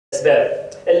الأسباب.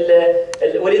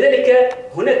 ولذلك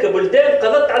هناك بلدان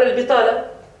قضت على البطالة.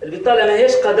 البطالة ما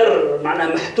هيش قدر معناها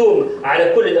محتوم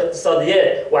على كل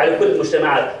الاقتصاديات وعلى كل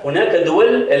المجتمعات. هناك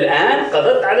دول الآن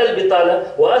قضت على البطالة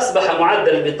وأصبح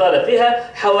معدل البطالة فيها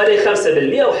حوالي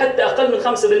 5% أو حتى أقل من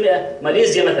 5%.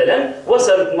 ماليزيا مثلا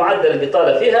وصلت معدل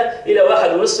البطالة فيها إلى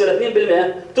 1.5 إلى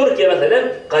 2%. تركيا مثلا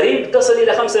قريب تصل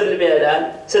إلى 5%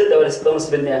 الآن، 6 ولا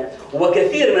 6.5%.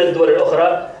 وكثير من الدول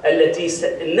الأخرى التي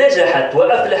نجحت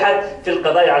وأفلحت في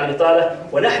القضاء على البطالة،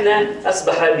 ونحن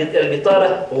أصبح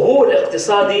البطالة غول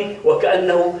اقتصادي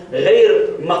وكأنه غير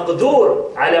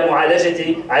مقدور على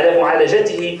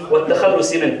معالجته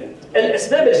والتخلص منه.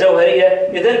 الأسباب الجوهرية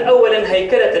إذن أولا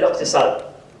هيكلة الاقتصاد.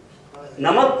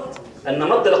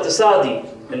 النمط الاقتصادي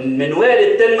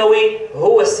المنوال التنموي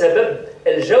هو السبب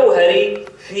الجوهري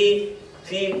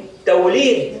في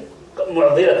توليد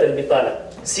معضلة البطالة.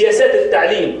 سياسات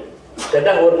التعليم،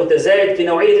 تدهور متزايد في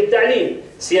نوعية التعليم،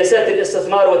 سياسات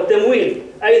الاستثمار والتمويل،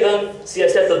 أيضا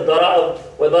سياسات الضرائب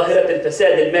وظاهرة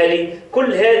الفساد المالي.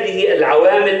 كل هذه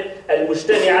العوامل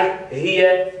المجتمعة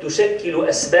هي تشكل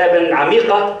أسبابا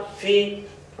عميقة في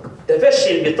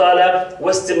تفشي البطالة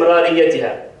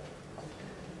واستمراريتها.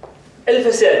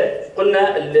 الفساد،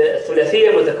 قلنا الثلاثية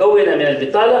متكونة من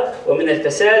البطالة ومن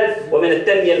الفساد ومن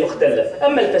التنمية المختلة.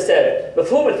 أما الفساد،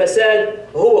 مفهوم الفساد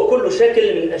هو كل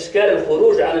شكل من أشكال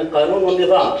الخروج عن القانون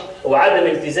والنظام وعدم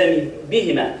الالتزام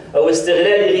بهما أو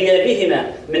استغلال غيابهما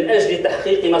من أجل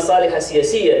تحقيق مصالح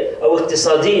سياسية أو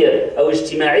اقتصادية أو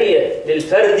اجتماعية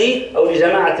للفرد أو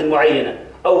لجماعة معينة،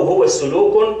 أو هو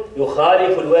سلوك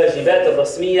يخالف الواجبات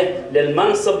الرسمية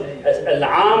للمنصب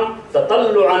العام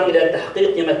تطلعا إلى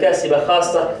تحقيق مكاسب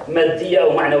خاصة مادية أو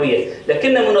معنوية.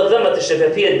 لكن منظمة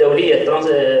الشفافية الدولية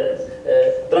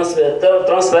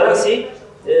ترانسبارنسي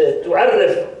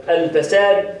تعرف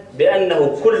الفساد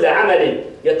بأنه كل عمل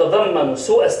يتضمن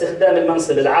سوء استخدام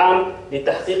المنصب العام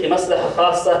لتحقيق مصلحة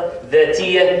خاصة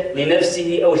ذاتية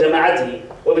لنفسه أو جماعته،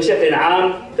 وبشكل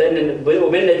عام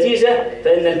وبالنتيجة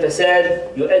فإن الفساد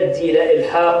يؤدي إلى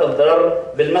إلحاق الضرر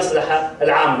بالمصلحة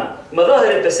العامة.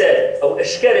 مظاهر الفساد أو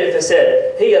أشكال الفساد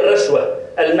هي الرشوة،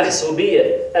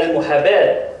 المحسوبية،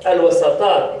 المحاباة،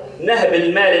 الوساطات، نهب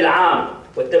المال العام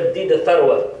وتبديد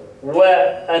الثروة،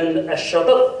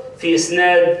 والشطط في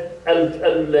إسناد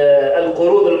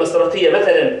القروض المصرفية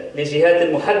مثلا لجهات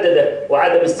محددة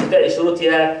وعدم استيفاء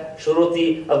شروط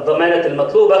الضمانة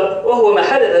المطلوبة، وهو ما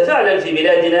حدث فعلا في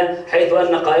بلادنا، حيث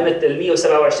أن قائمة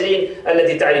 127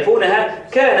 التي تعرفونها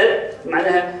كانت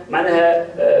معناها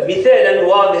مثالا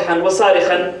واضحا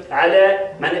وصارخا على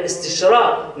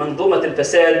استشراء منظومة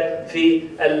الفساد في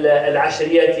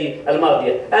العشريات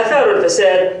الماضية. آثار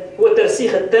الفساد هو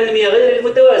ترسيخ التنمية غير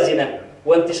المتوازنة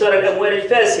وانتشار الأموال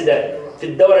الفاسدة في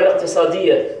الدورة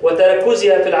الاقتصادية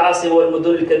وتركزها في العاصمة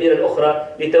والمدن الكبيرة الأخرى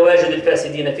لتواجد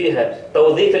الفاسدين فيها،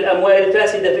 توظيف الأموال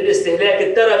الفاسدة في الاستهلاك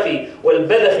الترفي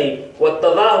والبذخي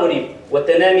والتظاهري،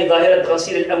 وتنامي ظاهرة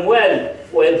غسيل الأموال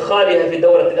وإدخالها في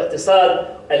دورة الاقتصاد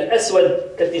الأسود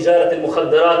كتجارة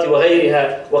المخدرات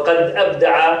وغيرها. وقد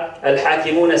أبدع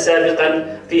الحاكمون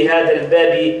سابقا في هذا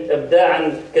الباب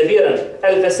إبداعا كبيرا.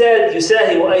 الفساد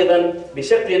يساهم أيضا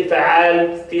بشكل فعال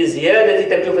في زيادة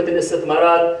تكلفة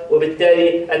الاستثمارات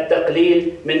وبالتالي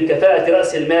التقليل من كفاءة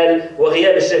رأس المال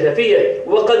وغياب الشفافية.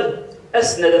 وقد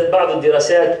أسندت بعض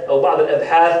الدراسات أو بعض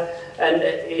الأبحاث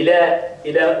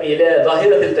إلى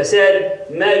ظاهرة الفساد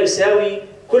ما يساوي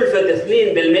كلفة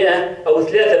 2% أو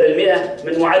 3%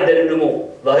 من معدل النمو.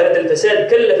 ظاهرة الفساد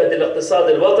كلفت الاقتصاد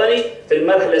الوطني في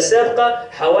المرحلة السابقة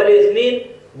حوالي 2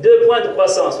 بوان دو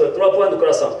كروسانس ولا 3 بوان دو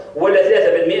كروسانس ولا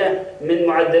 3% من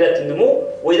معدلات النمو.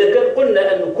 وإذا كان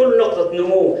قلنا أن كل نقطة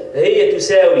نمو هي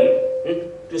تساوي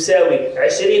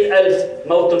 20,000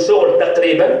 موطن شغل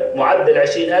تقريبا، معدل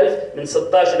 20,000 من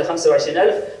 16 إلى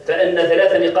 25,000، فإن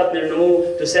 3 نقاط من النمو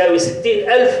تساوي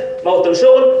 60,000 موطن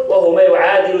شغل، وهو ما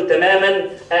يعادل تماما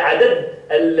عدد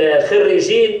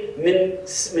الخريجين من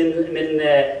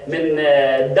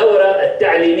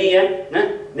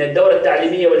الدورة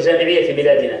التعليمية والجامعية في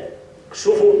بلادنا.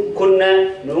 شوفوا، كنا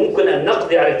ممكن أن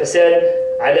نقضي على الفساد،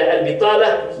 على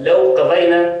البطالة، لو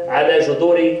قضينا على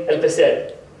جذور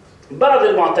الفساد. بعض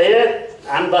المعطيات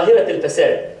عن ظاهرة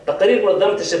الفساد. تقرير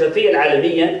منظمة الشفافية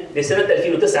العالمية لسنة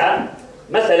 2009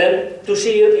 مثلا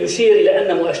يشير إلى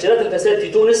أن مؤشرات الفساد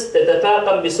في تونس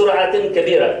تتفاقم بسرعة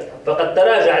كبيرة، فقد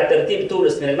تراجع ترتيب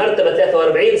تونس من المرتبة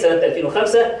 43 سنة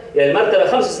 2005 إلى المرتبة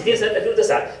 65 سنة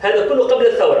 2009. هذا كله قبل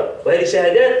الثورة، وهذه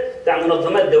شهادات تاع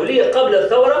منظمات دولية قبل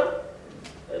الثورة.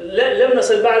 لم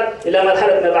نصل بعد إلى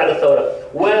مرحلة ما بعد الثورة،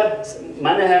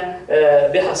 ومعناها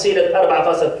بحصيلة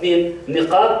 4.2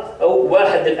 نقاط، أو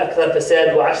 1 للأكثر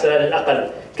فساد و10 للأقل.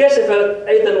 كشفت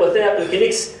أيضا وثائق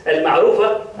ويكيليكس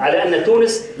المعروفة على أن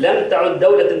تونس لم تعد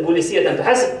دولة بوليسية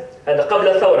فحسب، هذا قبل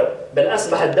الثورة، بل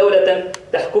أصبحت دولة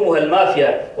تحكمها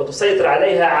المافيا وتسيطر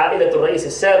عليها عائلة الرئيس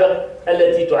السابق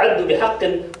التي تعد بحق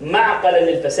معقلا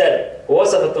للفساد.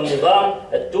 ووصفت النظام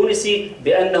التونسي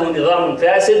بأنه نظام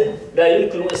فاسد لا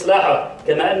يمكن إصلاحه،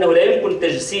 كما أنه لا يمكن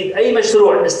تجسيد أي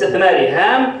مشروع استثماري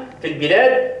هام في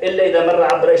البلاد إلا إذا مر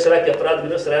عبر إشراك أفراد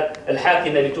من الأسرة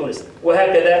الحاكمة بتونس.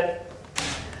 وهكذا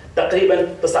تقريبا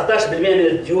 19% من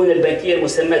الديون البنكية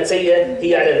المسماة سيئة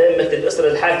هي على ذمة الأسرة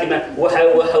الحاكمة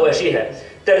وحواشيها.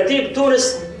 ترتيب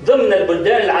تونس ضمن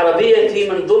البلدان العربية في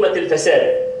منظومة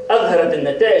الفساد. أظهرت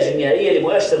النتائج النهائية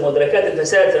لمؤشر مدركات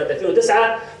الفساد سنة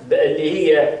 2009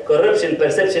 اللي هي Corruption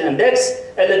Perception Index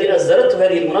الذي أصدرته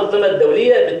هذه المنظمة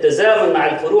الدولية بالتزامن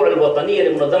مع الفروع الوطنية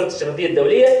لمنظمة الشفافية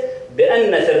الدولية،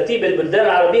 بأن ترتيب البلدان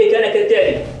العربية كان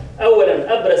كالتالي: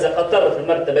 أولا أبرز قطر في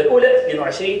المرتبة الأولى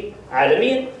 22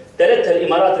 عالميا، تلتها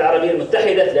الإمارات العربية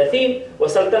المتحدة 30،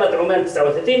 وسلطنة عمان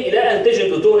 39، إلى أن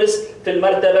تجد تونس في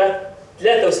المرتبة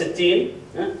 63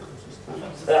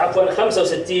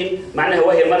 65 معناها،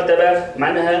 وهي مرتبة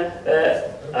معناها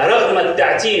رغم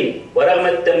التعتيم ورغم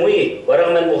التمويه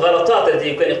ورغم المغالطات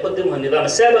التي كان يقدمها النظام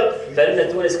السابق، فإن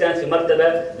تونس كانت في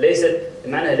مرتبة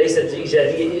ليست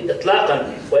إيجابية إطلاقا،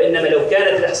 وإنما لو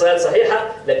كانت الإحصائيات صحيحة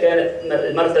لكانت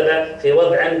المرتبة في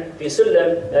وضع في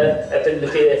سلم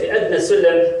في أدنى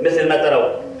السلم مثل ما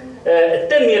ترون.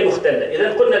 التنمية المختلة،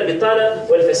 إذا قلنا البطالة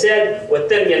والفساد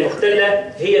والتنمية المختلة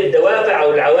هي الدوافع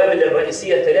أو العوامل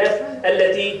الرئيسية الثلاث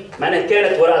التي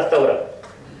كانت وراء الثورة.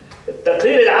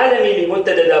 التقرير العالمي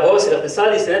لمنتدى دافوس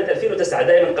الاقتصادي سنة 2009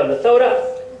 دائما قبل الثورة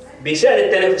بشأن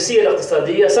التنافسية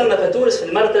الاقتصادية صنف تونس في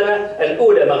المرتبة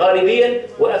الأولى مغاربيا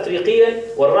وأفريقيا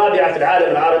والرابعة في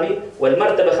العالم العربي،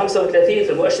 والمرتبة 35 في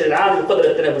المؤشر العام للقدرة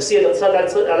التنافسية الاقتصادية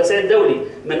على الصعيد الدولي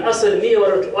من أصل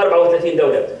 134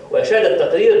 دولة. وأشاد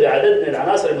التقرير بعدد من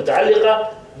العناصر المتعلقة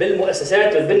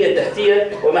بالمؤسسات والبنية التحتية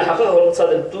وما حققه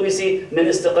الاقتصاد التونسي من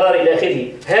استقرار إلى آخره.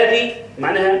 هذه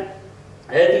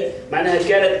معناها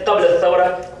كانت قبل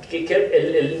الثورة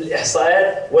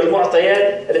الإحصاءات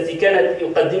والمعطيات التي كانت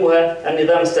يقدمها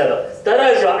النظام السابق.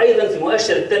 تراجع أيضا في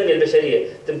مؤشر التنمية البشرية.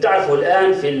 تعرفوا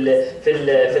الآن في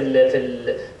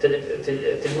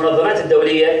المنظمات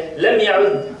الدولية لم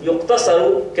يعد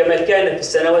يقتصر كما كان في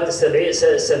السنوات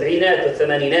السبعينات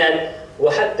والثمانينات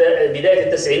وحتى بداية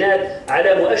التسعينات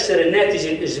على مؤشر الناتج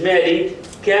الإجمالي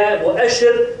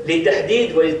كمؤشر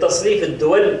لتحديد ولتصنيف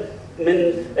الدول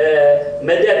من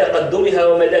مدى تقدمها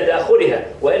ومدى تأخرها،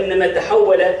 وإنما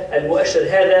تحول المؤشر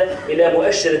هذا إلى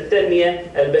مؤشر التنمية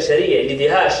البشرية اللي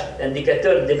ديهاش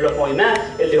انديكاتور ديفلوبمون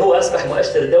اللي هو أصبح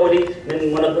مؤشر دولي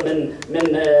من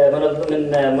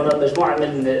مجموعة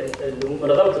من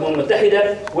منظمة الأمم المتحدة،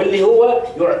 واللي هو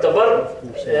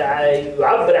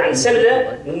يعبر عن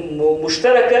سلة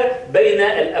مشتركة بين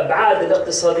الأبعاد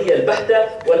الاقتصادية البحتة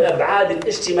والأبعاد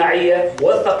الاجتماعية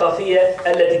والثقافية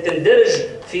التي تندرج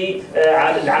في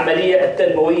العملية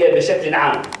التنموية بشكل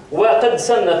عام. وقد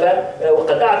صنف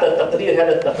وقد أعطى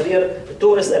هذا التقرير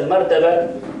تونس المرتبة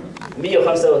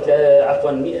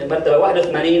مرتبة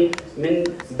 81 من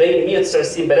بين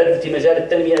 169 بلد في مجال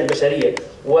التنمية البشرية،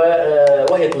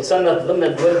 وهي تصنف ضمن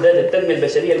الدول ذات التنمية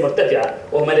البشرية المرتفعة،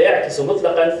 وهو ما لا يعكس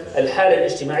مطلقا الحالة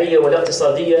الاجتماعية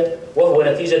والاقتصادية، وهو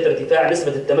نتيجة ارتفاع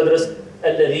نسبة التمدرس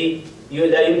الذي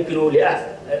لا يمكن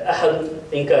لأحد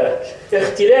إنكاره.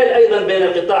 اختلال أيضا بين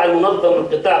القطاع المنظم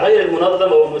والقطاع غير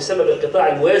المنظم وهو يسمى بالقطاع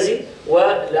الموازي،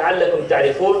 ولعلكم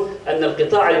تعرفون أن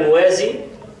القطاع الموازي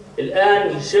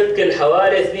الآن يشكل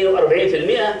حوالي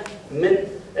 42% من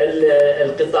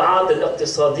القطاعات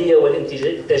الاقتصادية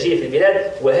والإنتاجية في البلاد،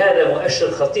 وهذا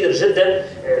مؤشر خطير جدا،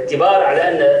 اعتبار على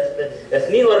أن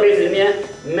 42%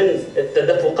 من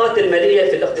التدفقات المالية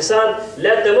في الاقتصاد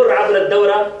لا تمر عبر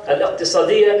الدورة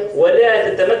الاقتصادية ولا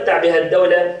تتمتع بها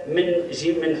الدولة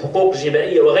من حقوق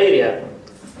جبائية وغيرها.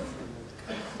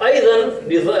 أيضا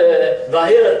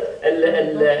ظاهرة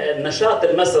النشاط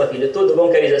المصرفي للتو دو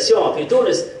بانكاريزاسيون في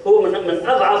تونس هو من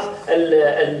أضعف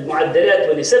المعدلات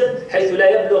والنسب، حيث لا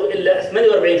يبلغ إلا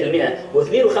 48%، و52%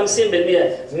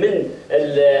 من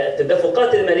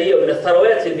التدفقات المالية ومن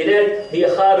الثروات في البلاد هي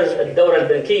خارج الدورة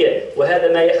البنكية، وهذا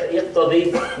ما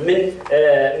يقتضي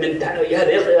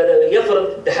هذا يفرض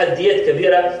تحديات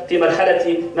كبيرة في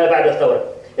مرحلة ما بعد الثورة.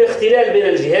 اختلال بين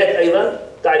الجهات أيضا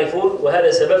تعرفون،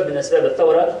 وهذا سبب من أسباب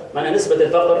الثورة، معناها نسبة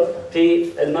الفقر في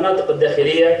المناطق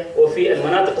الداخلية وفي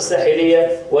المناطق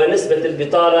الساحلية، ونسبة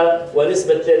البطالة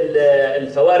ونسبة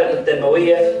الفوارق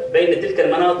التنموية بين تلك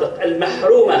المناطق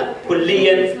المحرومة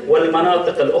كليا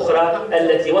والمناطق الأخرى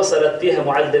التي وصلت فيها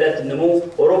معدلات النمو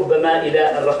وربما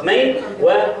إلى الرقمين،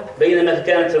 وبينما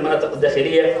كانت في المناطق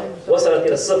الداخلية وصلت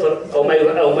إلى الصفر أو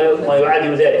ما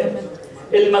يعادل ذلك.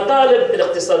 المطالب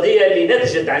الاقتصادية اللي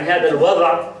نتجت عن هذا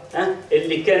الوضع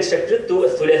اللي كان شكلته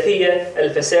الثلاثية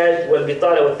الفساد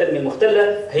والبطالة والتنمية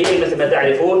المختلة، هي مثل ما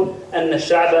تعرفون أن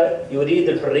الشعب يريد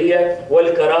الحرية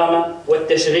والكرامة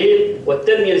والتشغيل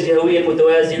والتنمية الجهوية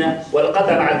المتوازنة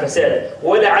والقطع مع الفساد.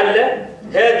 ولعل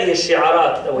هذه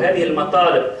الشعارات أو هذه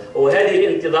المطالب وهذه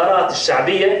الانتظارات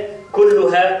الشعبية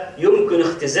كلها يمكن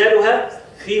اختزالها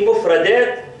في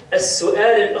مفردات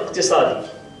السؤال الاقتصادي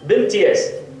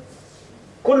بامتياز،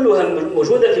 كلها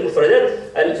موجودة في مفردات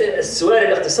السؤال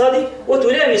الاقتصادي،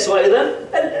 وتلامس أيضا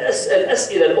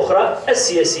الأسئلة الأخرى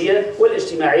السياسية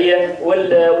والاجتماعية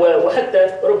وحتى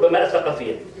ربما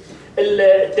الثقافية.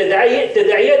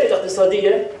 التداعيات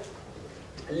الاقتصادية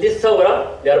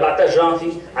للثورة ل 14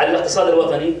 جانفي على الاقتصاد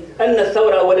الوطني أن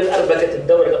الثورة أولا أربكت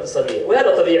الدورة الاقتصادية،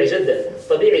 وهذا طبيعي جدا،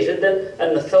 طبيعي جدا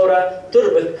أن الثورة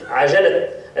تربك عجلة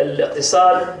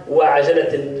الاقتصاد وعجلة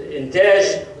الإنتاج،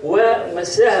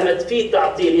 وساهمت في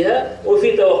تعطيلها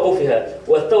وفي توقفها.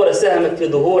 والثورة ساهمت في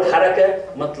ظهور حركة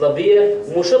مطلبية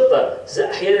مشطة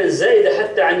أحيانا زائدة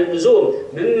حتى عن اللزوم،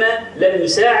 مما لم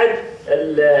يساعد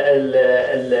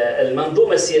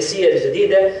المنظومة السياسية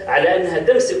الجديدة على أنها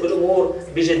تمسك الأمور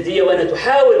بجدية وأنها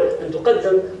تحاول أن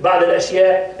تقدم بعض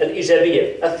الأشياء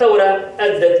الإيجابية. الثورة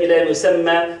أدت إلى ما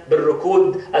يسمى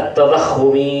بالركود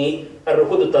التضخمي.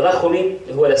 الركود التضخمي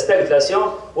هو الاستغفلاسيون،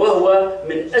 وهو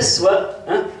من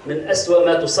أسوأ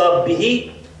ما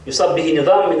يصاب به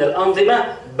نظام من الأنظمة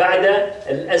بعد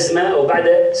الأزمة أو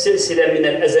بعد سلسلة من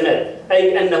الأزمات،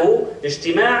 أي أنه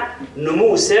اجتماع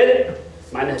نمو سالب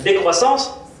معناها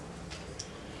ديكروسانس،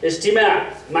 اجتماع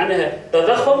معناها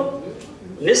تضخم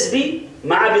نسبي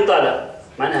مع بطالة،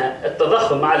 معناها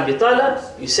التضخم مع البطالة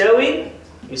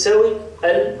يساوي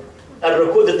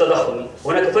الركود التضخمي.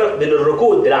 هناك فرق بين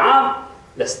الركود العام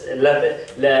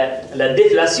لا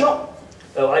ديفلاسيون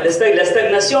أو لا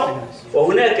ستاغناسيون،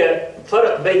 وهناك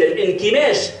فرق بين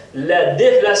الانكماش لا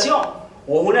ديفلاسيون،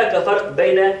 وهناك فرق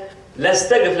بين لا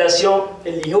ستاغفلاسيون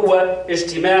اللي هو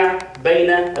اجتماع بين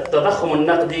التضخم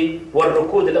النقدي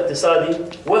والركود الاقتصادي،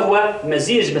 وهو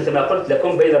مزيج مثل ما قلت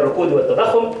لكم بين الركود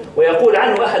والتضخم. ويقول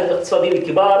عنه أحد الاقتصاديين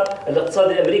الكبار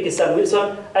الاقتصادي الأمريكي سام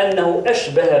ويلسون أنه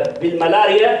أشبه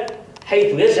بالملاريا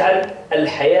حيث يجعل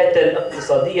الحياة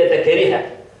الاقتصادية كريهة.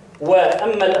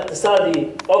 وأما الاقتصادي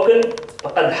أوكن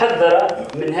فقد حذر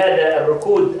من هذا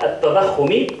الركود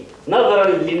التضخمي نظرا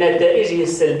لنتائجه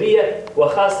السلبية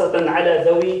وخاصة على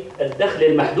ذوي الدخل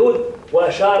المحدود،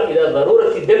 وأشار إلى ضرورة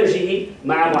دمجه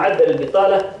مع معدل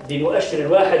البطالة بمؤشر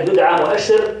واحد يدعى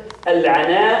مؤشر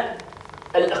العناء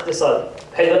الاقتصادي،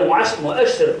 حيث أن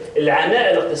مؤشر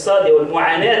العناء الاقتصادي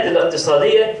والمعاناة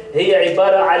الاقتصادية هي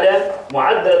عبارة على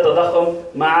معدل التضخم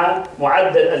مع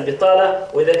معدل البطالة.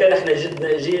 وإذا كان احنا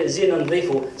جينا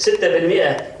نضيف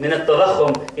 6% من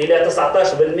التضخم إلى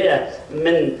 19%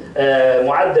 من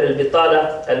معدل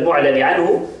البطالة المعلن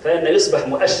عنه، فإن يصبح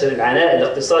مؤشر العناء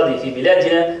الاقتصادي في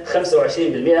بلادنا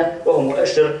 25%، وهو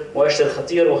مؤشر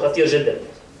خطير وخطير جدا.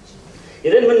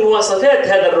 إذا من مواصفات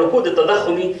هذا الركود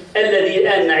التضخمي الذي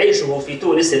الآن نعيشه في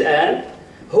تونس الآن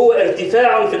هو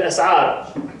ارتفاع في الأسعار،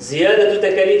 زيادة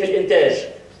تكاليف الإنتاج،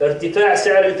 ارتفاع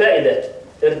سعر الفائدة،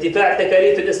 ارتفاع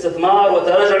تكاليف الاستثمار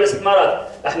وتراجع الاستثمارات.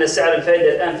 احنا سعر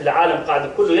الفائدة الآن في العالم قاعد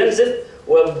كله ينزل،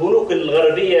 والبنوك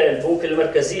الغربية البنوك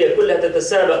المركزية كلها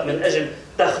تتسابق من أجل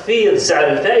تخفيض سعر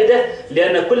الفائدة،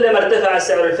 لأن كلما ارتفع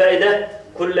سعر الفائدة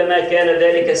كلما كان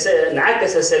ذلك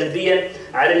انعكس سلبيا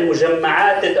على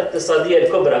المجمعات الاقتصادية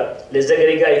الكبرى، les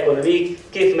agrégats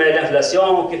économiques، كيف ما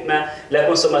الانفلاسيون، كيف ما لا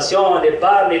كونسوماسيون،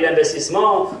 ليبارني،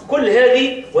 الانفستيسمون، كل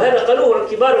هذه. وهذا قالوه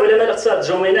كبار علماء الاقتصاد.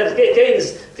 جون مينارد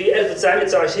كينز في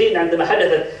 1929 عندما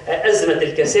حدثت أزمة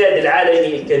الكساد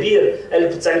العالمي الكبير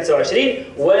 1929،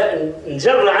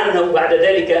 وانجر عنه بعد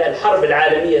ذلك الحرب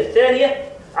العالمية الثانية.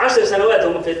 10 سنوات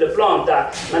هم في البلان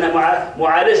تاع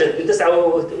معالجة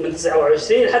من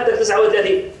 29 حتى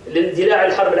 39 لاندلاع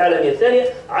الحرب العالمية الثانية،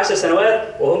 10 سنوات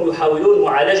وهم يحاولون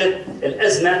معالجة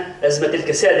أزمة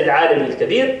الكساد العالمي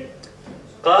الكبير.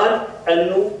 قال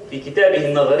أنه في كتابه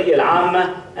النظرية العامة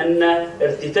أن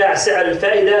ارتفاع سعر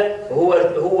الفائدة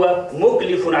هو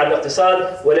مكلف على الاقتصاد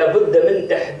ولا بد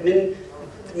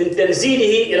من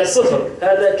تنزيله إلى الصفر.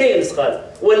 هذا كينز قال.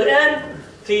 والآن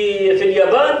في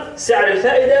اليابان سعر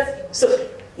الفائدة صفر،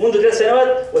 منذ 3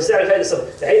 سنوات وسعر الفائدة صفر،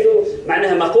 بحيث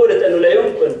معناها مقولة أنه لا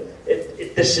يمكن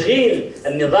تشغيل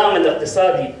النظام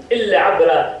الاقتصادي إلا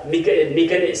عبر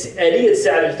آلية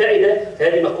سعر الفائدة،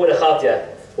 فهذه مقولة خاطئة.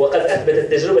 وقد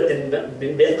أثبتت تجربة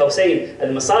بين قوسين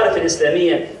المصارف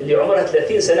الإسلامية اللي عمرها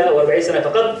 30 سنة أو 40 سنة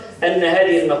فقط أن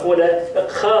هذه المقولة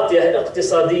خاطئة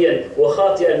اقتصاديا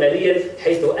وخاطئة ماليا،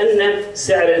 حيث أن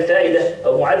سعر الفائدة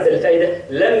أو معدل الفائدة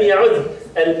لم يعد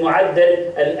المعدل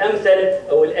الأمثل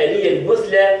أو الآلية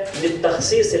المثلى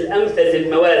للتخصيص الأمثل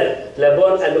للموارد، لا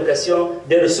بون ألوكاسيون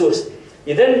دي ريسورس.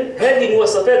 إذن هذه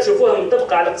مواصفات شوفوها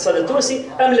منطبقة على الاقتصاد التونسي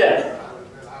أم لا؟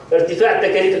 ارتفاع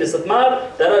تكاليف الاستثمار،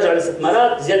 تراجع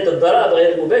الاستثمارات، زيادة الضرائب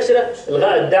غير المباشرة،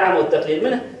 إلغاء الدعم والتقليل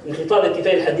منه، انخفاض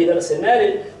الكفاية الحديدية رأس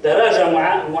المال، تراجع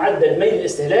معدل ميل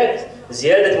الاستهلاك،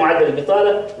 زيادة معدل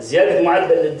البطالة، زيادة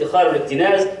معدل الادخار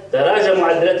والاكتناز، تراجع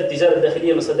معدلات التجارة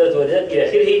الداخلية والصادرات والواردات إلى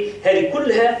آخره. هذه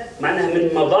كلها معناها من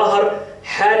مظاهر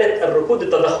حالة الركود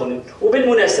التضخمي.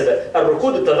 وبالمناسبة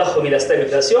الركود التضخمي لا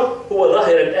ستاغفلاسيون هو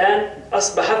ظاهرة الآن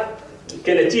أصبحت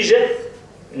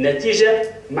نتيجة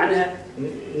معناها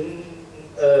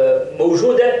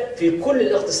موجودة في كل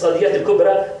الاقتصاديات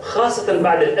الكبرى، خاصة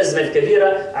بعد الأزمة الكبيرة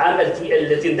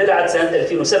التي اندلعت سنة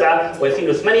 2007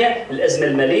 و2008، الأزمة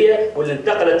المالية واللي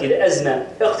انتقلت إلى أزمة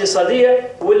اقتصادية،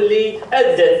 واللي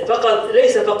أدت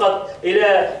ليس فقط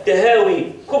إلى تهاوي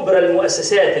كبرى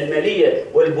المؤسسات المالية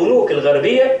والبنوك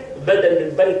الغربية بدل من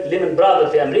بنك ليمن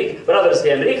براذرز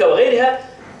في أمريكا وغيرها،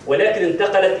 ولكن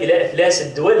انتقلت إلى إفلاس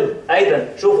الدول أيضا.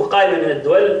 شوفوا قائمة من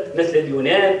الدول مثل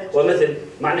اليونان ومثل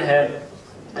معناها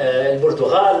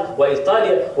البرتغال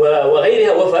وإيطاليا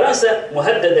وغيرها وفرنسا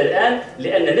مهددة الآن،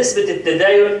 لأن نسبة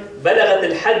التداين بلغت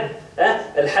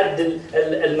الحد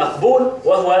المقبول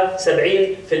وهو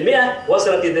 70%،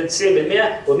 وصلت إلى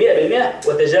 90% و100%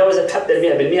 وتجاوزت حتى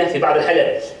 100% في بعض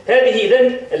الحالات. هذه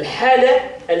إذن الحالة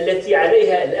التي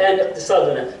عليها الآن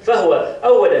اقتصادنا. فهو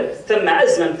أولا ثم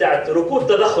أزمة بتاعت ركود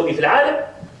تضخمي في العالم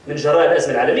من جراء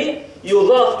الأزمة العالمية،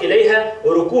 يضاف إليها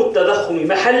ركود تضخمي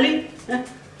محلي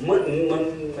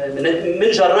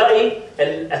من جراء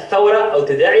الثورة أو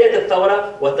تداعيات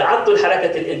الثورة وتعطل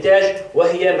حركة الإنتاج،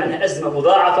 وهي من أزمة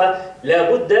مضاعفة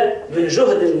لا بد من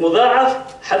جهد مضاعف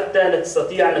حتى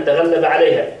نستطيع أن نتغلب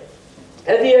عليها.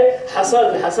 هذه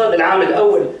حصاد العام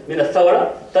الأول من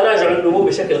الثورة، تراجع النمو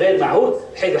بشكل غير معهود،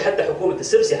 بحيث حتى حكومة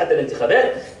السبسي حتى الانتخابات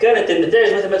كانت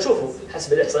النتائج مثل ما تشوفوا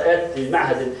حسب الإحصاءات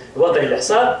للمعهد الوطني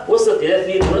للإحصاء وصلت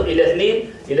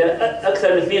إلى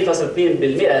أكثر من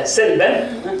 2.2% سلبا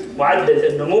معدل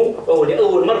النمو، وهو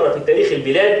لأول مرة في تاريخ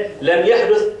البلاد لم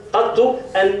يحدث قط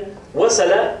أن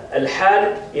وصل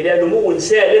الحال إلى نمو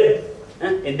سالب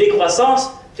ديكروسانس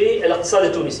في الاقتصاد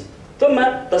التونسي. ثم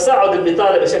تصاعد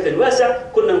البطالة بشكل واسع،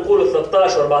 كنا نقول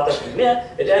 13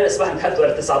 و14%، الآن أصبحنا نتحدث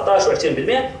على 19 و20%،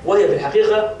 وهي في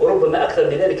الحقيقة وربما أكثر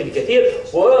من ذلك بكثير،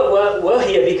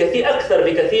 وهي أكثر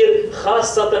بكثير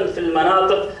خاصة في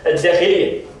المناطق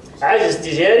الداخلية. عجز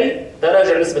تجاري،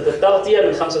 تراجع نسبة التغطية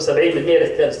من 75% إلى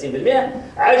 63%،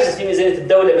 عجز في ميزانية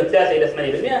الدولة من 3 إلى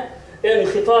 8%،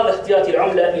 انخفاض احتياطي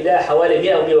العملة إلى حوالي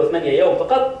 100 أو 108 يوم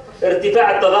فقط،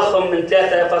 ارتفاع التضخم من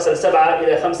 3.7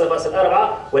 إلى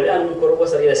 5.4 والآن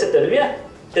وصل إلى 6%،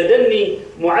 تدني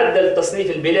معدل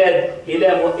تصنيف البلاد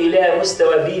إلى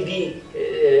مستوى بي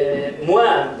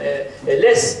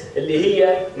لس اللي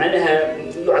هي معناها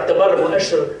يعتبر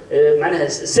مؤشر معناها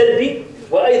سلبي،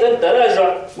 وأيضا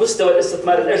تراجع مستوى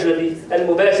الاستثمار الأجنبي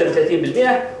المباشر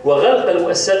 30%، وغلق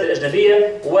المؤسسات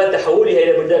الأجنبية وتحولها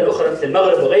إلى بلدان أخرى مثل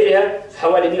المغرب وغيرها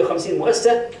حوالي 150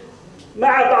 مؤسسة،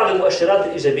 مع بعض المؤشرات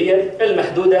الإيجابية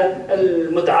المحدودة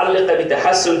المتعلقة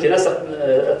بتحسن في نسق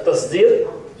التصدير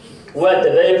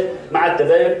والتباين مع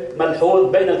التباين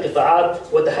ملحوظ بين القطاعات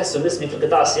وتحسن نسبي في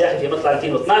القطاع السياحي في مطلع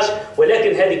 2012.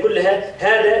 ولكن هذه كلها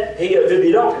هي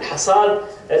البيلان الحصاد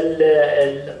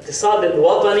الاقتصاد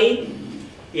الوطني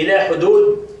إلى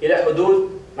حدود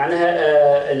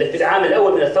معناها في العام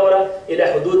الأول من الثورة إلى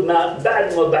حدود ما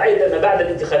بعد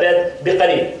الانتخابات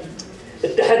بقليل.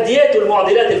 التحديات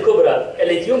والمعضلات الكبرى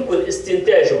التي يمكن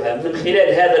استنتاجها من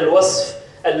خلال هذا الوصف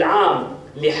العام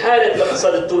لحالة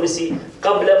الاقتصاد التونسي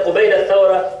قبيل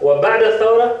الثورة وبعد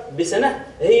الثورة بسنة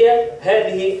هي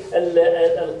هذه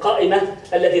القائمة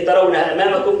التي ترونها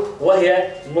أمامكم، وهي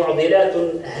معضلات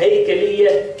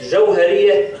هيكلية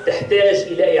جوهرية تحتاج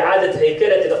إلى إعادة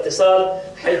هيكلة الاقتصاد،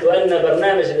 حيث أن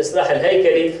برنامج الإصلاح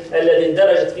الهيكلي الذي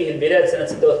اندرجت فيه البلاد سنة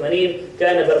 86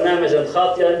 كان برنامجا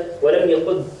خاطئا ولم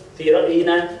يقود في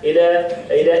رأينا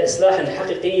إلى إصلاح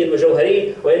حقيقي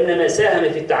وجوهري، وإنما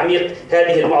ساهم في تعميق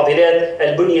هذه المعضلات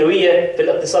البنيوية في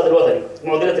الاقتصاد الوطني.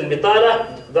 معضلة البطالة،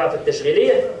 ضعف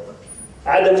التشغيلية،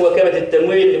 عدم مواكبة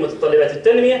التمويل لمتطلبات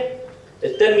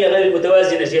التنمية غير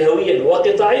المتوازنة جهويا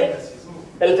وقطاعيا،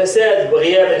 الفساد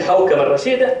وغياب الحوكمة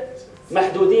الرشيدة،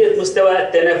 محدودية مستوى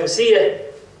التنافسية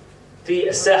في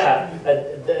الساحة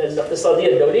الاقتصادية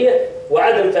الدولية،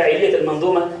 وعدم فاعلية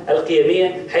المنظومة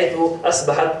القيمية، حيث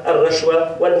أصبحت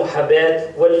الرشوة والمحاباة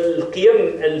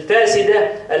والقيم الفاسدة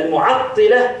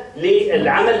المعطلة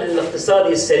للعمل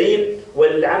الاقتصادي السليم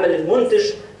والعمل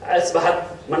المنتج، أصبحت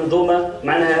منظومة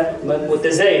معناها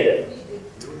متزايدة.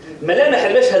 ملامح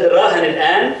المشهد الراهن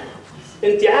الآن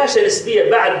انتعاشة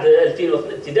نسبية بعد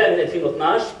ابتداء من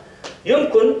 2012.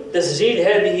 يمكن تسجيل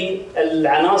هذه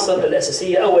العناصر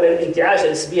الأساسية. أولا،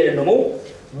 انتعاشة نسبية للنمو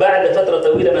بعد فترة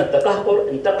طويلة من التقهقر،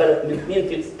 انتقلت من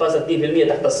 2.2%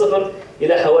 تحت الصفر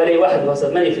إلى حوالي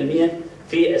 1.8%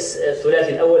 في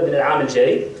الثلاثي الأول من العام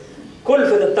الجاري.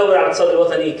 كلفة الثورة على الاقتصاد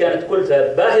الوطني كانت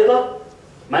كلفة باهظة،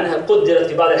 معناها قدرت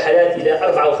في بعض الحالات إلى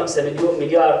 4 و5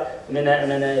 مليار من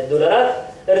الدولارات.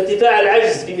 ارتفاع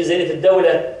العجز في ميزانية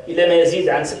الدولة إلى ما يزيد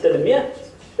عن 6%.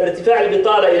 ارتفاع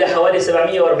البطالة إلى حوالي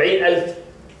 740 ألف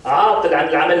عاطل عن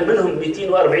العمل، منهم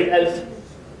 240 ألف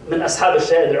من أصحاب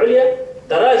الشهادة العليا.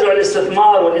 تراجع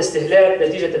الاستثمار والاستهلاك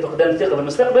نتيجة فقدان الثقة في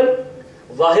المستقبل.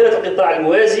 ظاهرة القطاع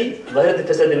الموازي، ظاهرة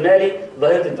الفساد المالي،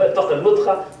 ظاهرة الفقر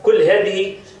المدقع، كل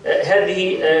هذه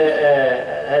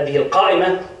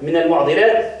القائمة من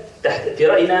المعضلات في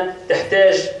رأينا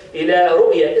تحتاج إلى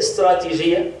رؤية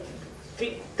استراتيجية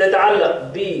تتعلق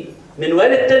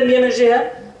بمنوال التنمية من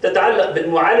جهة، تتعلق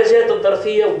بالمعالجات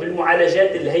الظرفية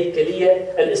وبالمعالجات الهيكلية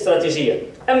الاستراتيجية.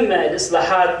 أما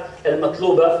الإصلاحات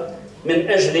المطلوبة من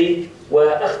أجل،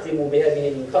 وأختم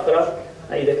بهذه الفقرة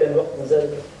إذا كان الوقت مازال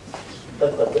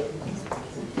قد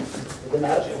ما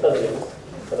عرفش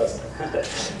خلاص.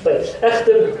 طيب،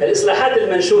 أختم. الإصلاحات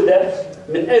المنشودة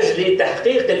من أجل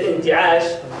تحقيق الانتعاش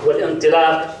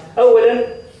والانطلاق. أولا،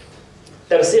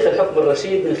 ترسيخ الحكم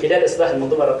الرشيد من خلال إصلاح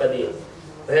المنظومة الرقابية.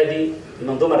 وهذه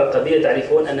المنظومة الرقابية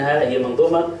تعرفون أنها هي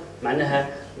منظومة معناها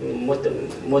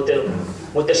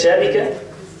متشابكة،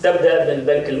 تبدأ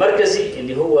بالبنك المركزي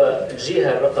اللي هو الجهة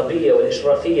الرقابية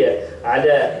والإشرافية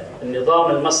على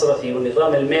النظام المصرفي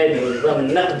والنظام المالي والنظام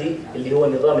النقدي اللي هو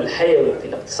النظام الحيوي في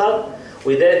الاقتصاد.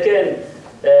 وإذا كان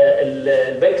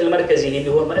البنك المركزي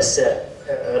اللي هو مؤسسة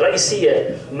رئيسية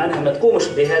معناها ما تقومش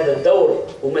بهذا الدور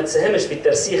وما تساهمش في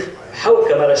الترسيخ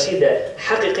حوكمة رشيدة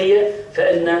حقيقية،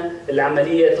 فإن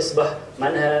العملية تصبح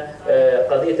معناها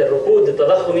قضية الركود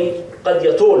التضخمي قد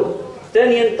يطول.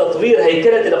 ثانيا، تطوير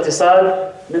هيكلة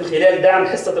الاقتصاد من خلال دعم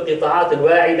حصة القطاعات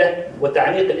الواعدة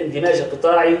وتعميق الاندماج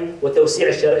القطاعي وتوسيع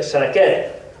الشراكات.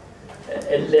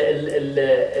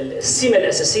 السمة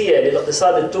الأساسية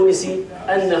للاقتصاد التونسي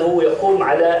أنه يقوم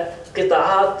على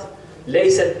قطاعات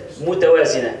ليست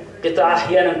متوازنة،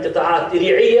 أحيانا قطاعات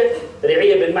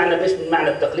ريعية بالمعنى مش بالمعنى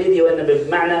التقليدي وإنما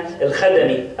بالمعنى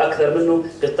الخدمي أكثر منه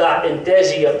قطاع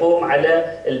إنتاجي يقوم على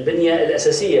البنية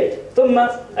الأساسية. ثم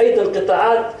أيضا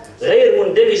قطاعات غير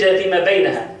مندمجة فيما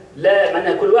بينها، لا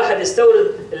معناها كل واحد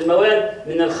يستورد المواد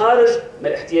من الخارج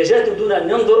احتياجاته دون أن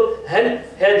ينظر هل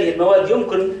هذه المواد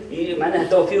يمكن معناها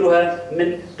توفيرها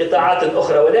من قطاعات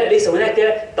أخرى ولا. ليس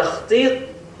هناك تخطيط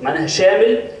معناها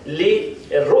شامل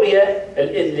للرؤية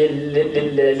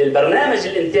للبرنامج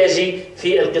الإنتاجي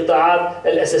في القطاعات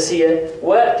الأساسية،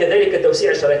 وكذلك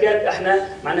توسيع الشراكات. احنا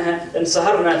معناها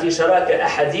انصهرنا في شراكة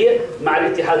أحادية مع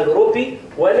الاتحاد الأوروبي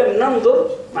ولم ننظر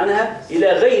معناها إلى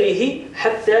غيره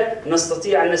حتى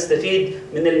نستطيع أن نستفيد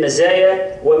من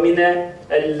المزايا ومن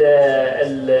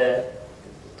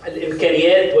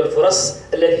الإمكانيات والفرص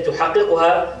التي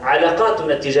تحققها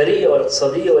علاقاتنا التجارية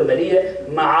والاقتصادية والمالية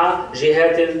مع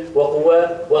جهات وقوى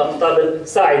وأقطاب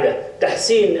صاعدة.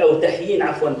 تحسين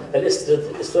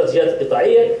الاستراتيجيات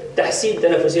القطاعية، تحسين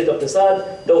تنافسية الاقتصاد،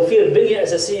 توفير بنية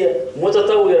أساسية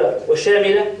متطورة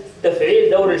وشاملة،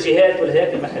 تفعيل دور الجهات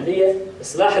والهياكل المحلية،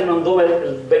 إصلاح المنظومة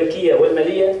البنكية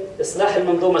والمالية، إصلاح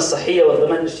المنظومة الصحية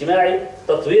والضمان الاجتماعي،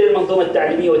 تطوير المنظومة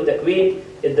التعليمية والتكوين،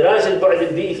 إدراج البعد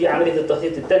البيئي في عملية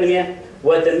التخطيط التنمية،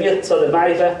 وتنمية اقتصاد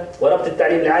المعرفة، وربط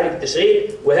التعليم العالي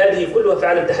بالتشغيل. وهذه كلها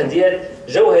فعلا تحديات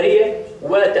جوهرية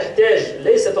وتحتاج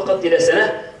ليس فقط إلى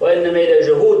سنة وإنما إلى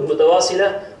جهود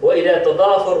متواصلة وإلى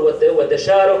تضافر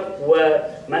وتشارك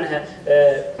ومنها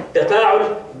تفاعل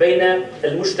بين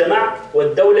المجتمع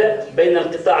والدولة، بين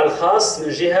القطاع الخاص من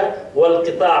جهة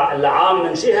والقطاع العام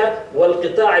من جهة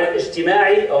والقطاع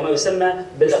الاجتماعي أو ما يسمى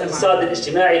بالاقتصاد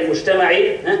الاجتماعي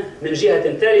المجتمعي من جهة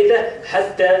ثالثة،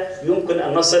 حتى يمكن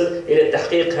أن نصل إلى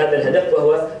تحقيق هذا الهدف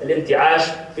وهو الانتعاش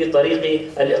في طريق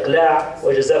الإقلاع.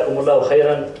 وجزاكم الله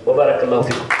خيرا وبارك الله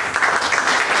فيكم.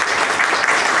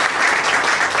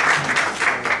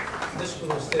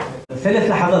 ثلاث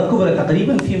لحظات كبرى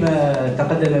تقريبا فيما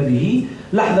تقدم به.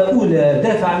 لحظة أولى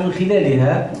دافع من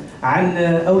خلالها عن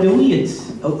أولية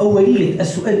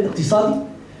السؤال الاقتصادي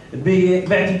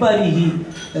باعتباره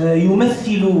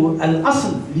يمثل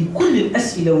الأصل لكل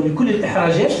الأسئلة ولكل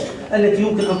الإحراجات التي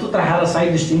يمكن أن تطرح على الصعيد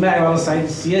الاجتماعي وعلى الصعيد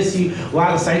السياسي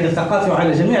وعلى الصعيد الثقافي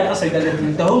وعلى جميع الأصعدة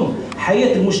التي تهم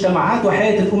حياة المجتمعات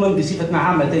وحياة الأمم بصفة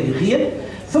عامة تاريخيا.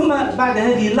 ثم بعد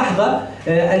هذه اللحظة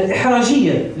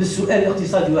الإحراجية للسؤال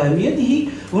الاقتصادي وأهميته،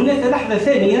 هناك لحظة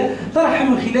ثانية طرح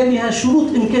من خلالها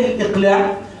شروط إمكان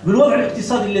الإقلاع بالوضع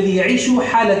الاقتصادي الذي يعيشه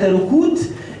حالة ركود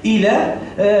إلى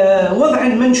وضع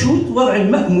منشود، وضع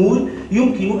مأمول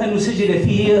يمكن أن نسجل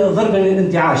فيه ضربا من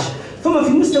الانتعاش. ثم في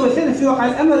المستوى الثالث في واقع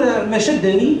الأمر ما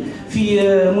شدني في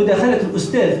مداخلة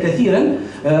الأستاذ كثيرا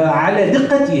على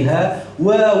دقتها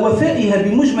ووفائها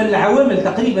بمجمل العوامل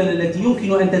تقريبا التي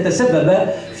يمكن أن تتسبب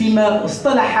فيما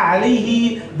اصطلح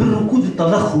عليه بالركود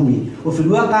التضخمي. وفي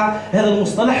الواقع هذا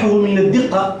المصطلح هو من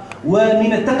الدقة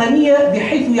ومن التقنية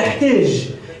بحيث يحتاج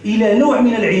إلى نوع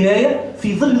من العناية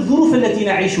في ظل الظروف التي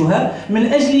نعيشها من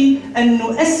أجل أن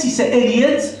نؤسس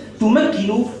آليات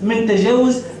تمكن من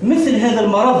تجاوز مثل هذا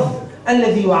المرض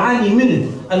الذي يعاني منه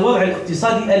الوضع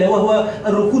الاقتصادي، ألا وهو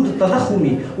الركود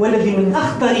التضخمي، والذي من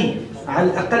أخطر على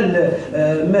الأقل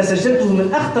ما سجلته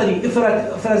من أخطر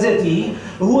إفرازاته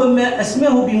هو ما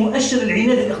أسماه بمؤشر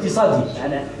العناد الاقتصادي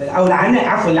أو العناء،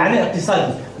 عفوا العناء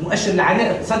الاقتصادي، مؤشر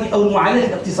العناء الاقتصادي أو المعاناة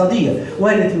الاقتصادية،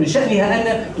 والتي من شأنها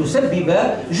أن تسبب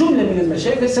جملة من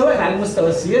المشاكل سواء على المستوى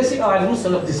السياسي أو على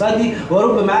المستوى الاقتصادي.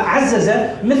 وربما عزز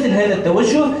مثل هذا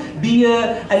التوجه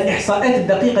بالإحصاءات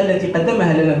الدقيقة التي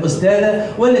قدمها لنا الأستاذ،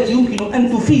 والتي يمكن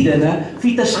أن تفيدنا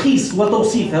في تشخيص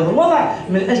وتوصيف هذا الوضع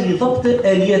من أجل ضبط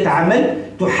آليات عمل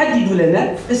تحدد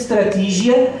لنا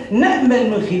استراتيجية نأمل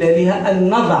من خلالها أن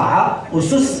نضع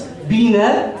أسس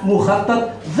بناء مخطط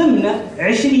ضمن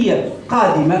عشرية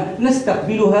قادمة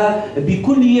نستقبلها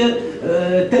بكل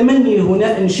تمني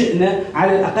هنا إن شئنا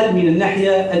على الأقل من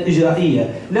الناحية الإجرائية.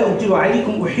 لا أطيل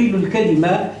عليكم، أحيل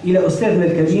الكلمة إلى أستاذنا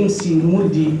الكريم سي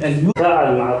مولدي اليوم.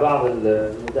 نتفاعل مع بعض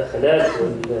المداخلات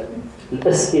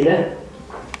والأسئلة،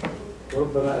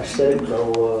 وربما أشترك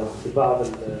أو في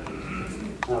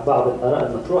بعض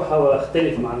الآراء المطروحة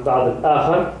وأختلف مع البعض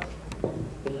الآخر.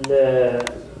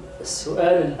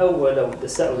 السؤال الأول أو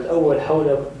التساؤل الأول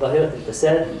حول ظاهرة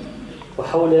الفساد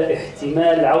وحول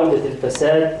احتمال عودة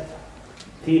الفساد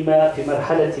في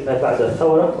مرحلة ما بعد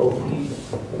الثورة أو في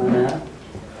معناها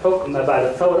حكم ما بعد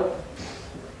الثورة.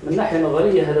 من ناحية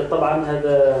نظرية هذا طبعا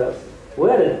هذا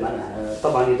وارد، معناها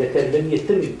طبعا إذا كان لم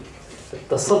يتم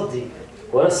التصدي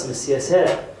ورسم السياسات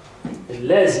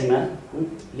اللازمة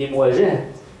لمواجهة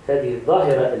هذه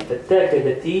الظاهرة الفتاكة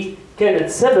التي كانت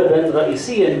سببا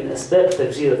رئيسيا من أسباب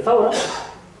تفجير الثورة،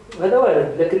 هذا وارد.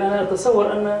 لكن أنا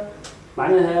أتصور أن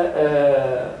معناها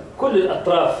كل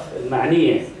الأطراف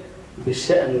المعنية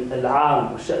بالشأن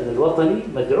العام والشأن الوطني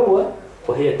مدعوة،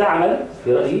 وهي تعمل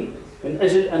في رأيي من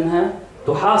أجل أنها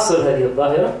تحاصر هذه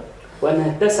الظاهرة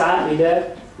وأنها تسعى إلى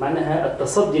معناها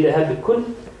التصدي لها بكل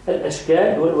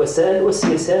الأشكال والوسائل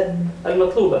والسياسات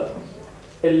المطلوبة.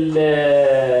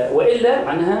 وإلا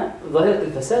معناها ظاهرة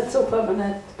الفساد سوف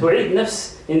معناها تعيد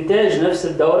نفس إنتاج نفس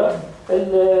الدورة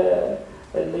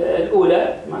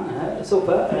الأولى. معناها سوف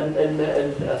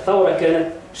الثورة كانت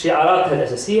شعاراتها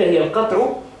الأساسية هي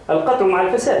القطع مع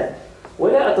الفساد،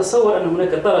 ولا أتصور أن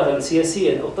هناك طرفا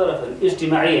سياسيا أو طرفا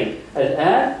اجتماعيا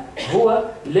الآن هو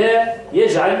لا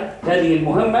يجعل هذه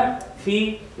المهمة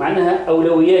في معناها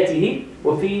أولوياته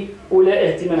وفي أولى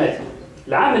اهتماماته.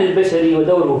 العامل البشري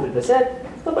ودوره في الفساد،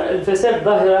 طبعا الفساد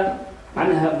ظاهرة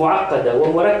معناها معقدة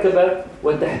ومركبة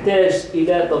وتحتاج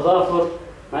إلى تضافر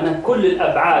معناها كل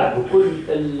الأبعاد وكل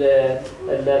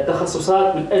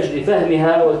التخصصات من أجل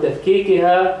فهمها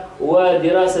وتفكيكها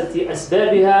ودراسة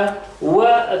أسبابها،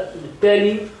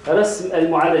 وبالتالي رسم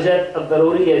المعالجات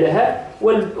الضرورية لها.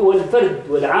 والفرد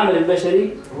والعامل البشري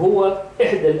هو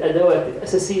إحدى الأدوات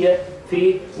الأساسية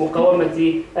في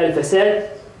مقاومة الفساد.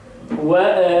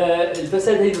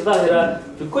 والفساد هذه ظاهرة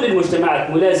في كل المجتمعات،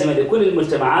 ملازمة لكل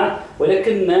المجتمعات،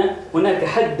 ولكن هناك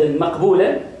حدا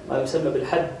مقبولا ما يسمى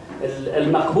بالحد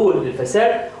المقبول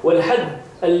للفساد، والحد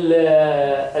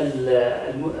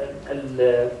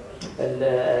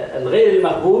الغير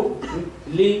المقبول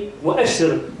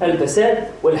لمؤشر الفساد.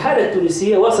 والحالة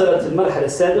التونسية وصلت في المرحلة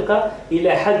السابقة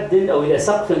إلى حد أو إلى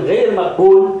سقف غير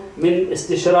مقبول من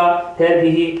استشراء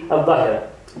هذه الظاهرة.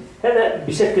 هذا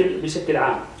بشكل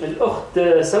عام. الأخت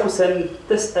سوسن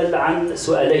تسأل عن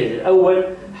سؤالين، الأول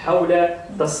حول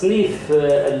تصنيف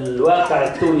الواقع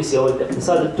التونسي أو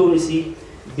الاقتصاد التونسي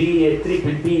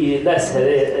بتريبل بي لاس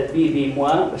بي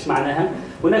موا، مش معناها؟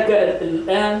 هناك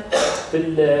الآن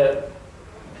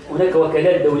هناك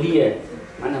وكالات دولية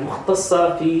معناها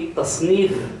مختصة في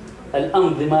تصنيف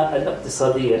الأنظمة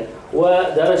الاقتصادية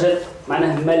ودرجة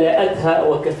معناها ملاءتها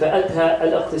وكفاءتها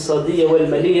الاقتصادية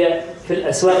والمالية في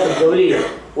الأسواق الدولية.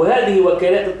 وهذه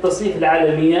وكالات التصنيف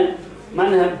العالمية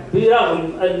معناها برغم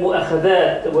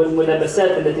المؤاخذات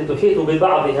والملابسات التي تحيط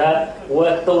ببعضها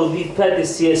والتوظيفات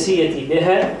السياسية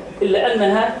لها، إلا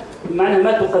أنها معناها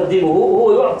ما تقدمه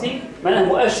هو يعطي معناها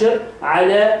مؤشر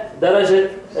على درجة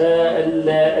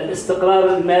الاستقرار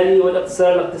المالي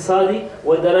والاقتصاد الاقتصادي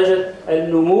ودرجة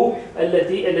النمو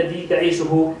التي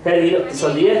تعيشه هذه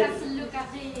الاقتصاديات.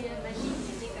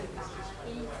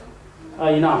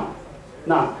 أي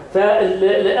نعم.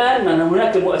 فالآن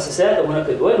هناك مؤسسات أو هناك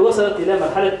دول وصلت إلى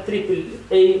مرحلة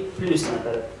AAA+ مثلا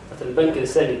البنك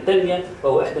الإسلامي للتنمية،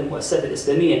 وهو إحدى المؤسسات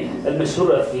الإسلامية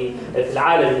المشهورة في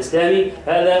العالم الإسلامي.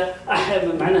 هذا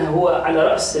معناها هو على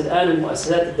رأس الآن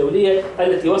المؤسسات الدولية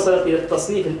التي وصلت إلى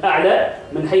التصنيف الأعلى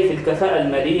من حيث الكفاءة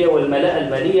المالية والملاءة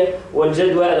المالية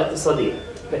والجدوى الاقتصادية.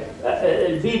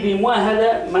 الBB-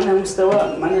 هذا معناها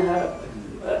مستوى معناها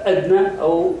أدنى،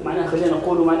 أو معناها خلينا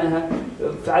نقول معناها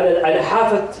على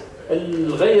حافة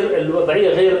الوضعية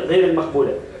غير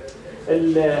المقبولة.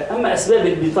 أما أسباب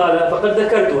البطالة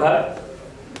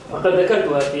فقد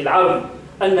ذكرتها في العرض،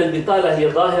 أن البطالة هي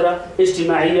ظاهرة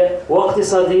اجتماعية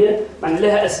واقتصادية، معناها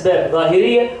لها أسباب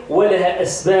ظاهرية ولها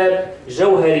أسباب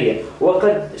جوهرية،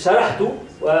 وقد شرحت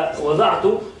ووضعت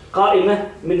قائمة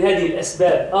من هذه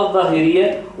الأسباب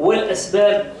الظاهرية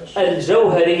والأسباب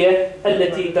الجوهرية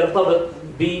التي ترتبط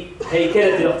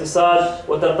بهيكلة الاقتصاد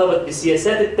وترتبط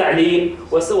بسياسات التعليم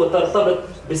وترتبط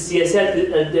بالسياسات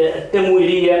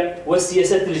التمويلية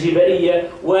والسياسات الجبائية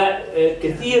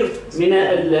وكثير من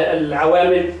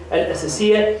العوامل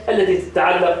الأساسية التي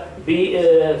تتعلق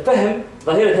بفهم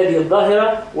ظاهرة هذه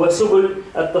الظاهرة وسبل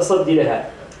التصدي لها.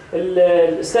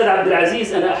 الأستاذ عبد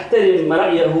العزيز أنا أحترم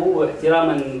رأيه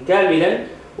احتراما كاملا،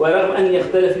 ورغم أن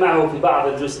يختلف معه في بعض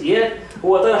الجزئيات،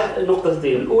 هو طرح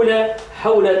نقطتين. الأولى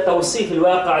حول توصيف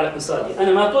الواقع الاقتصادي.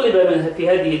 أنا ما طلب منه في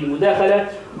هذه المداخلة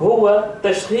هو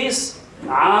تشخيص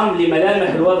عام لملامح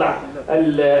الوضع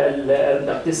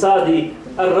الاقتصادي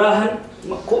الراهن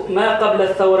ما قبل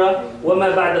الثورة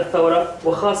وما بعد الثورة،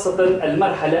 وخاصة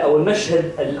المرحلة أو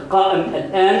المشهد القائم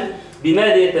الآن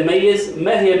بماذا يتميز،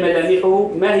 ما هي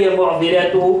ملامحه، ما هي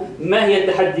معضلاته، ما هي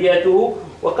تحدياته.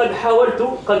 وقد حاولت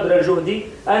قدر جهدي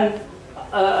أن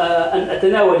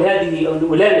أتناول هذه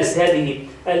أو ألامس هذه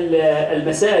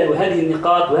المسائل وهذه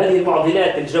النقاط وهذه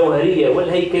المعضلات الجوهرية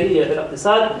والهيكلية في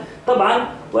الاقتصاد طبعا،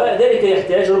 وذلك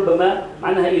يحتاج ربما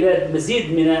معناها إلى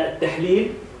مزيد من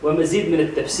التحليل ومزيد من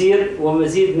التفسير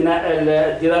ومزيد من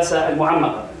الدراسة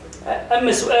المعمقة.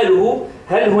 أما سؤاله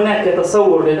هل هناك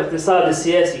تصور للاقتصاد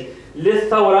السياسي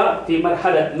للثورة في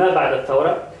مرحلة ما بعد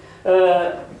الثورة،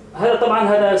 هذا طبعا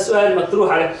هذا سؤال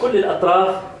مطروح على كل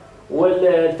الأطراف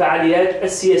والفعاليات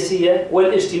السياسية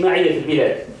والاجتماعية في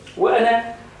البلاد. وأنا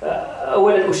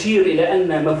أولا أشير إلى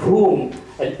أن مفهوم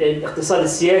الاقتصاد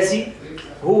السياسي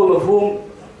هو مفهوم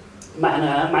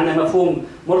معنى مفهوم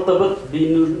مرتبط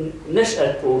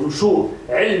بنشأة ونشوء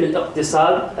علم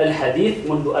الاقتصاد الحديث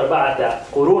منذ 4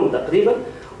 قرون تقريبا،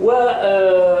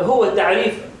 وهو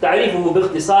تعريفه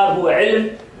باختصار هو علم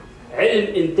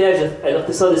إنتاج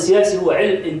الاقتصاد السياسي، هو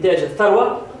علم إنتاج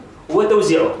الثروة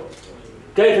وتوزيعها.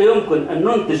 كيف يمكن أن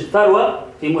ننتج ثروة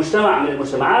في مجتمع من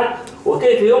المجتمعات،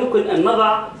 وكيف يمكن أن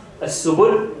نضع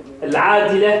السبل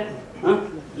العادلة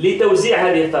لتوزيع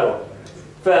هذه الثروة.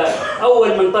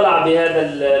 فأول من طلع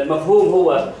بهذا المفهوم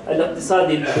هو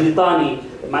الاقتصادي البريطاني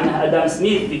معناها آدم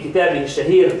سميث في كتابه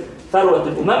الشهير ثروة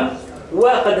الأمم،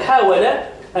 وقد حاول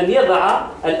أن يضع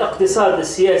الاقتصاد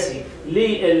السياسي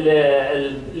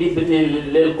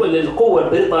للقوة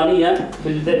البريطانية في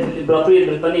الإمبراطورية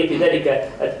البريطانية في ذلك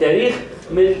التاريخ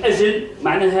من أجل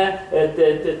معناها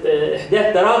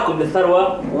إحداث تراكم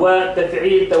للثروة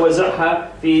وتفعيل توزعها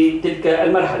في تلك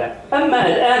المرحلة. أما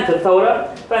الآن في الثورة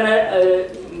فأنا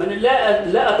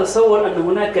لا أتصور أن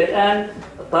هناك الآن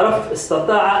طرف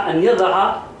استطاع أن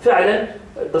يضع فعلا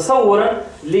تصورا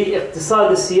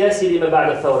لاقتصاد السياسي لما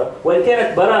بعد الثورة. وإن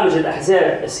كانت برامج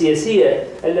الأحزاب السياسية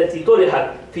التي طرحت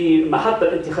في محطة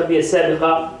الانتخابية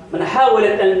السابقة من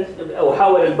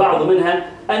حاول البعض منها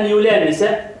أن يلامس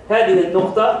هذه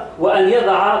النقطة وأن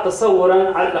يضع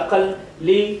تصورا على الأقل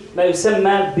لما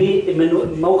يسمى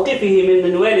بموقفه من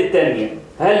منوال التنمية.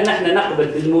 هل نحن نقبل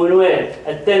بالمنوال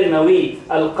التنموي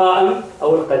القائم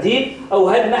أو القديم، أو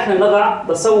هل نحن نضع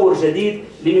تصور جديد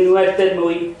لمنوال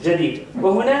تنموي جديد؟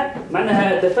 وهنا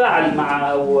معناها أتفاعل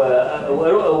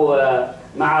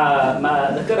مع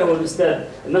ما ذكره الأستاذ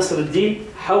نصر الدين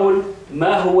حول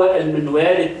ما هو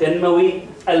المنوال التنموي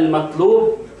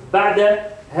المطلوب بعد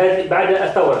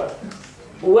الثورة.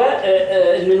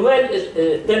 والمنوال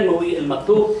التنموي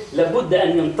المطلوب لابد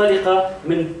أن ينطلق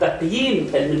من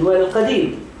تقييم المنوال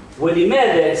القديم،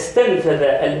 ولماذا استنفذ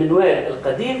المنوال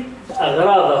القديم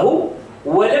أغراضه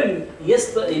ولم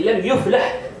لم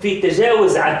يفلح في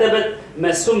تجاوز عتبة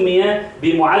ما سمي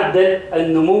بمعدل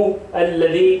النمو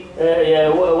الذي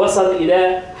وصل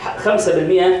إلى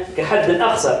 5% كحد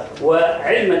أقصى،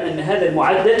 وعلما أن هذا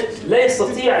المعدل لا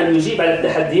يستطيع أن يجيب على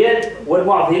التحديات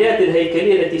والمعضلات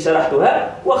الهيكلية التي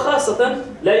شرحتها، وخاصة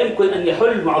لا يمكن أن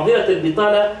يحل معضلة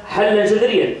البطالة حلا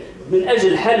جذريا. من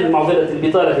أجل حل معضلة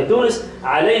البطالة في تونس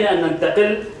علينا أن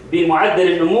ننتقل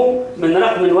بمعدل النمو من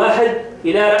رقم 1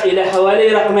 إلى حوالي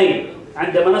رقمين.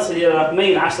 عندما نصل إلى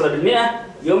رقمين 10%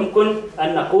 يمكن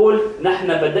أن نقول نحن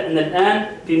بدأنا الآن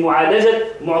في معالجة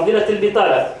معضلة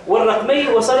البطالة، والرقمين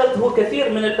وصلته كثير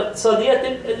من الاقتصاديات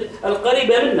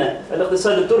القريبة منا.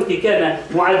 الاقتصاد التركي كان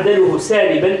معدله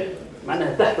سالبا،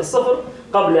 معناها تحت الصفر،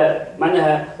 قبل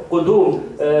معناها قدوم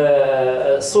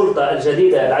السلطة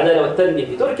الجديدة العدالة والتنمية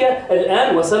في تركيا.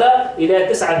 الآن وصل إلى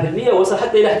 9%، وصل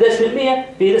حتى إلى 11%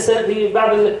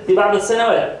 في بعض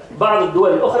السنوات. بعض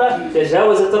الدول الأخرى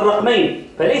تجاوزت الرقمين،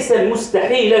 فليس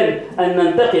مستحيلا أن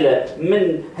ننتقل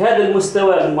من هذا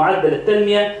المستوى من معدل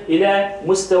التنمية إلى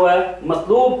مستوى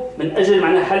مطلوب من أجل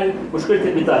معناها حل مشكلة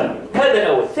البطالة. هذا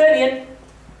الأول. ثانيا،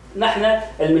 نحن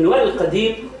المنوال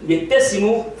القديم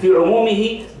يتسم في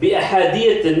عمومه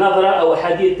بأحادية النظرة أو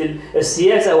أحادية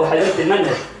السياسة أو أحادية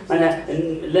المنهج،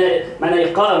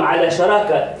 معناها قائم على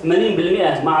شراكة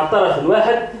 80% مع طرف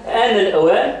واحد. آن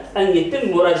الأوان أن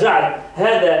يتم مراجعة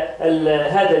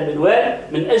هذا المنوال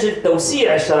من أجل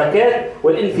توسيع الشراكات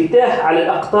والانفتاح على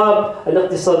الأقطاب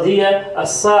الاقتصادية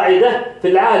الصاعدة في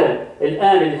العالم.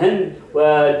 الآن الهند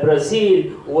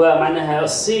والبرازيل ومعناها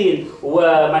الصين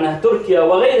ومعناها تركيا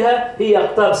وغيرها هي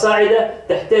أقطاب صاعدة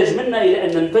تحتاج منا إلى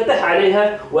أن ننفتح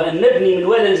عليها وأن نبني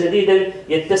منوالا جديدا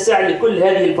يتسع لكل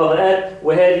هذه الفضاءات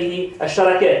وهذه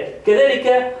الشراكات.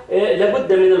 كذلك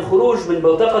لابد من الخروج من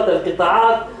بوتقة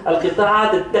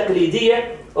القطاعات التقليدية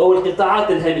أو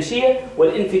القطاعات الهامشية،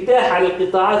 والانفتاح على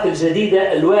القطاعات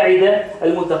الجديدة الواعدة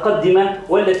المتقدمة،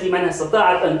 والتي معناها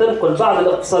استطاعت أن تنقل بعض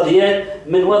الاقتصاديات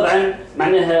من وضع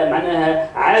معناها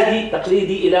عادي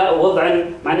تقليدي إلى وضع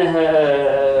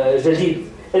معناها جديد.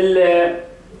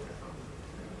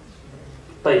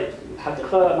 طيب،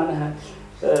 الحقيقة معناها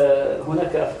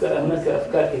هناك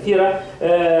أفكار كثيرة.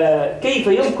 كيف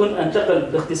يمكن أنتقل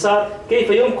باختصار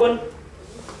كيف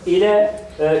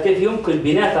يمكن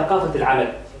بناء ثقافة العمل؟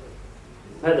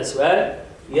 هذا سؤال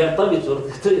يرتبط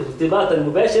ارتباطا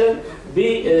مباشرا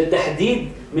بتحديد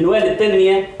منوال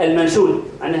التنمية المنشود.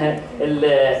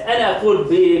 أنا أقول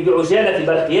بعجالة في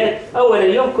برقيات. أولا،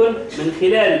 يمكن من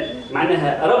خلال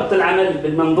معناها ربط العمل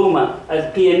بالمنظومة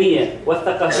القيمية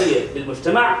والثقافية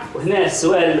للمجتمع، وهنا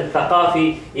السؤال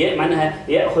الثقافي معناها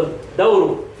يأخذ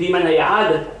دوره في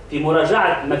إعادة في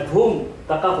مراجعة مفهوم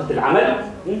ثقافة العمل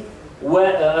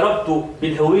وربطه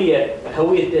بالهوية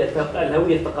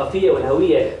الثقافية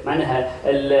والهوية معناها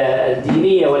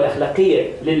الدينية والأخلاقية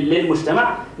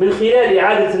للمجتمع، من خلال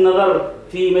إعادة النظر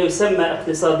فيما يسمى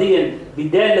اقتصاديا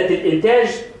بدالة الإنتاج،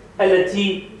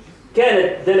 التي كانت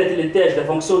دالة الإنتاج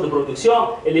لفونكسيون دو برودكسيون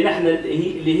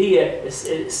اللي هي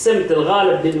السمت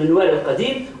الغالب للمنوال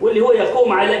القديم، واللي هو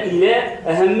يقوم على إيلاء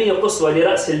أهمية قصوى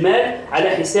لرأس المال على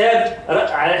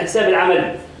حساب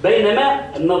العمل. بينما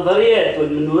النظريات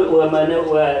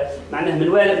ومعناه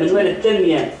منوال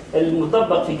التنمية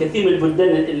المطبق في كثير من البلدان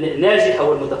الناجحة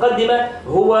والمتقدمة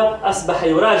هو أصبح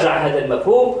يراجع هذا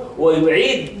المفهوم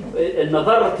ويعيد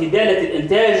النظر في دالة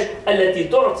الإنتاج التي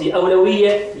تعطي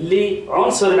أولوية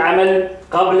لعنصر العمل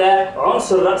قبل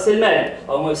عنصر رأس المال،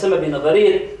 أو ما يسمى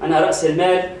بنظرية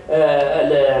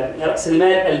رأس المال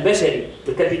البشري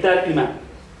بالكابيتال هيومان.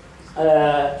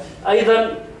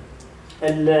 أيضا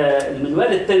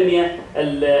المنوال التنمية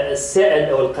السائد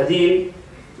أو القديم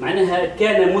معناها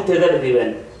كان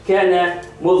متذبذبا، كان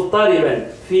مضطربا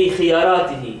في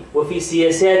خياراته وفي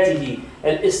سياساته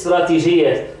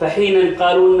الاستراتيجية. فحينا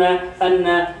قالوا لنا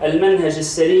أن المنهج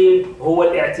السليم هو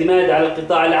الاعتماد على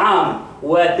القطاع العام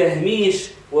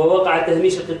ووقع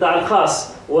تهميش القطاع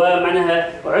الخاص، ومعناها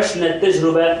عشنا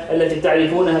التجربة التي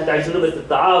تعرفونها تجربة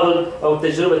التعاضد أو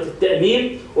تجربة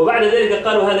التأمين، وبعد ذلك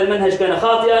قالوا هذا المنهج كان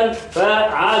خاطئا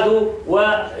فعادوا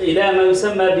وإلى ما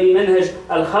يسمى بمنهج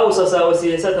الخوصصة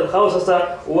وسياسات الخوصصة،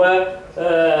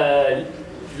 ولم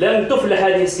تفلح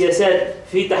هذه السياسات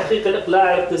في تحقيق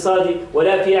الإقلاع الاقتصادي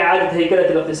ولا في إعادة هيكلة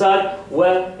الاقتصاد.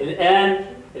 والآن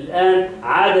الآن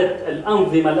عادت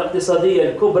الأنظمة الاقتصادية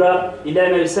الكبرى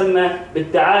إلى ما يسمى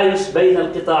بالتعايش بين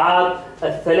القطاعات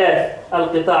الثلاث: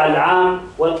 القطاع العام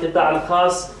والقطاع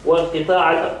الخاص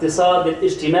والقطاع الاقتصاد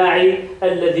الاجتماعي،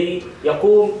 الذي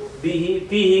يقوم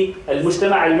فيه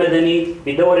المجتمع المدني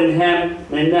بدور هام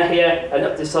من الناحية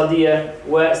الاقتصادية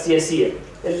والسياسية.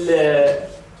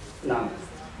 نعم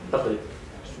تقريبا.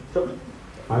 شكرا.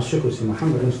 مع الشكر سي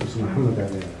محمد، نشكر سي محمد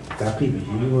على تعقيبه،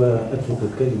 واترك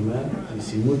الكلمه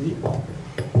لسي مودي.